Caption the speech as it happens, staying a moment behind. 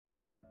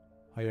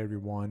Hi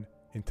everyone,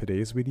 in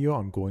today's video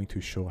I'm going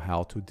to show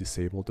how to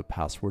disable the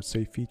password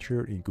save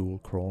feature in Google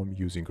Chrome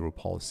using group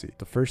policy.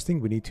 The first thing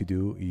we need to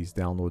do is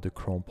download the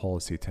Chrome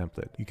policy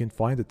template. You can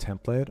find the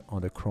template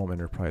on the Chrome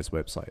Enterprise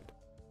website.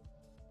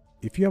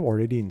 If you have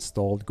already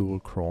installed Google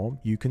Chrome,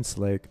 you can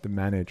select the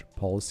Manage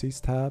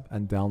Policies tab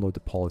and download the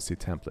policy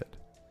template.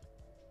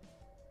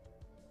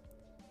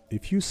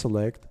 If you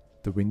select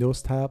the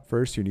Windows tab,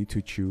 first you need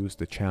to choose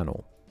the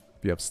channel.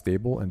 We have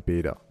Stable and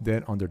Beta.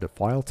 Then under the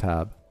File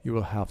tab, you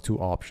will have two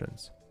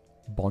options,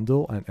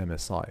 Bundle and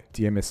MSI.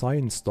 The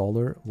MSI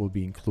installer will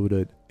be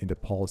included in the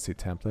policy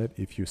template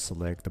if you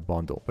select the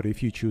bundle. But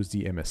if you choose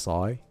the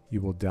MSI, you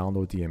will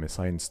download the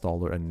MSI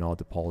installer and not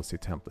the policy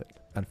template.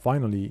 And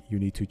finally, you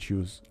need to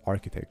choose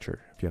architecture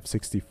if you have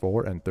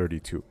 64 and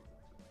 32.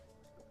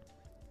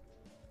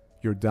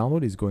 Your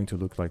download is going to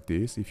look like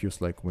this if you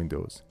select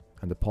Windows,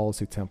 and the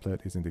policy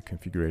template is in the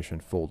configuration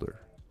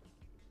folder.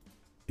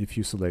 If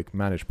you select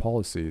Manage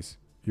Policies,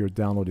 your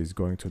download is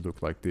going to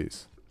look like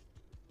this,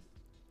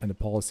 and the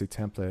policy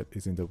template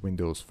is in the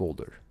Windows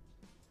folder.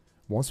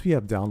 Once we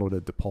have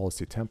downloaded the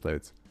policy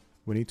templates,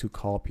 we need to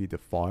copy the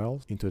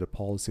files into the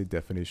policy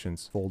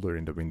definitions folder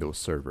in the Windows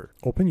server.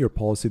 Open your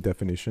policy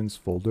definitions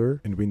folder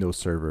in Windows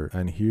server,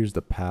 and here's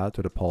the path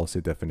to the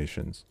policy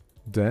definitions.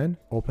 Then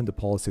open the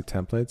policy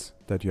templates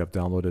that you have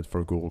downloaded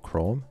for Google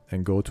Chrome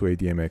and go to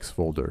ADMX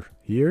folder.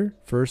 Here,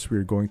 first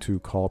we're going to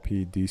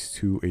copy these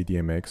two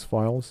ADMX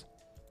files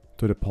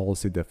to the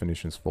policy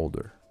definitions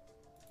folder.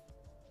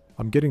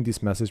 I'm getting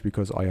this message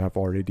because I have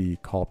already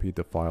copied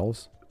the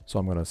files. So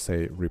I'm going to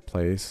say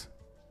replace.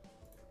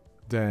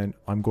 Then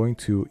I'm going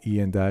to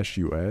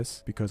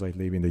EN-US because I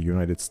live in the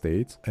United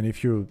States. And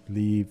if you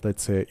live,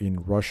 let's say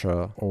in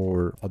Russia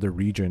or other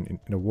region in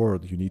the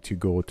world, you need to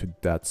go to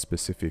that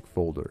specific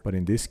folder. But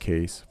in this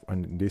case,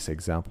 and in this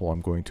example, I'm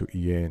going to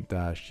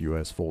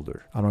EN-US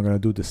folder. And I'm going to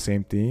do the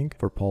same thing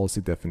for policy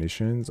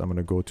definitions. I'm going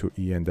to go to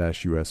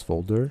EN-US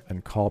folder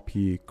and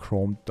copy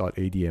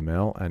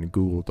chrome.adml and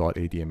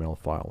google.adml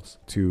files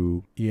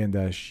to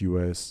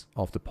EN-US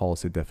of the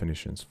policy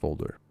definitions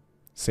folder.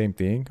 Same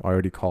thing, I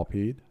already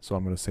copied, so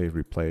I'm going to say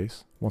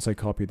replace. Once I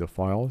copy the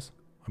files,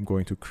 I'm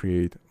going to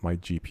create my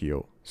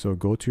GPO. So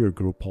go to your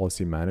group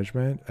policy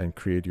management and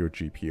create your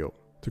GPO.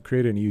 To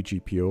create a new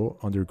GPO,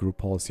 under group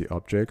policy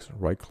objects,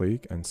 right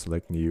click and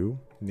select new,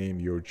 name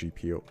your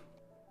GPO.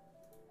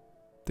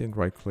 Then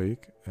right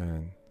click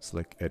and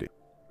select edit.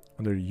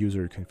 Under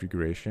user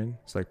configuration,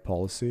 select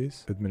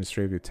policies,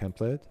 administrative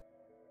template,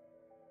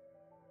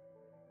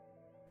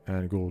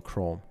 and Google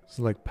Chrome.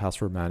 Select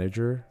password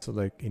manager,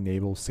 select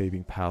enable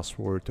saving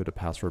password to the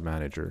password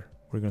manager.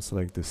 We're going to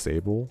select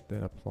disable,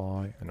 then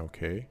apply and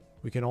OK.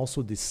 We can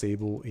also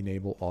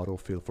enable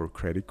autofill for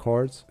credit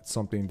cards. It's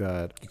something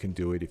that you can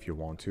do it if you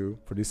want to.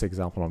 For this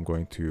example, I'm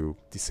going to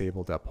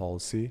disable that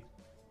policy.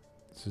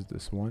 This is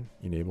this one,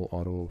 enable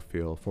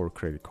autofill for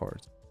credit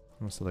cards. I'm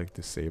going to select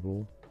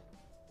disable,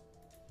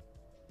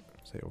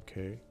 say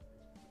OK.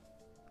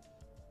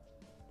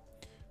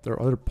 There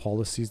are other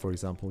policies. For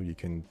example, you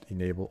can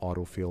enable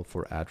autofill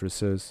for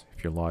addresses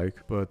if you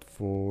like, but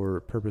for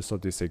purpose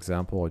of this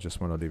example, I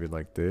just want to leave it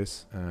like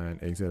this and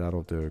exit out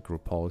of the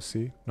group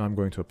policy. Now I'm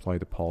going to apply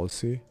the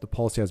policy. The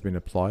policy has been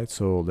applied,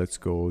 so let's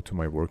go to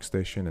my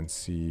workstation and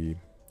see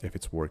if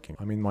it's working.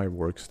 I'm in my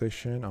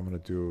workstation. I'm going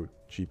to do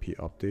GP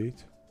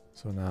update.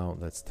 So now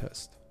let's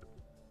test.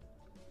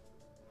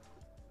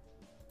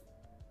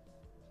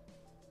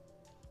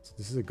 So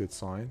this is a good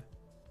sign.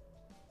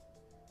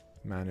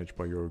 Managed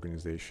by your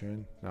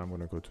organization. Now I'm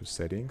going to go to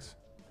settings.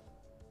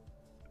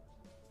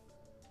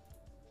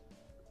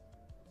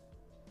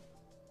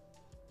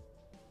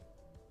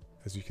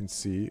 As you can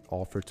see,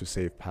 offer to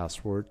save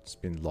password has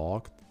been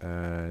locked,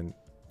 and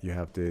you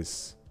have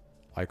this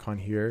icon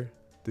here.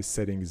 This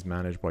setting is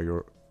managed by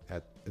your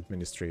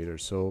administrator.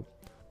 So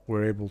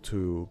we're able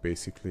to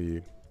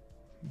basically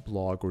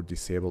block or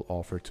disable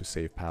offer to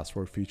save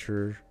password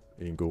feature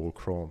in Google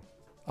Chrome.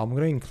 I'm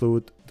going to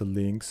include the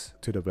links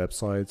to the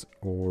websites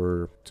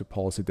or to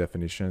policy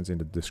definitions in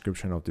the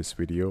description of this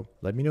video.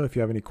 Let me know if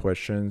you have any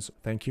questions.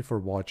 Thank you for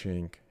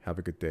watching. Have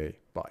a good day.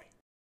 Bye.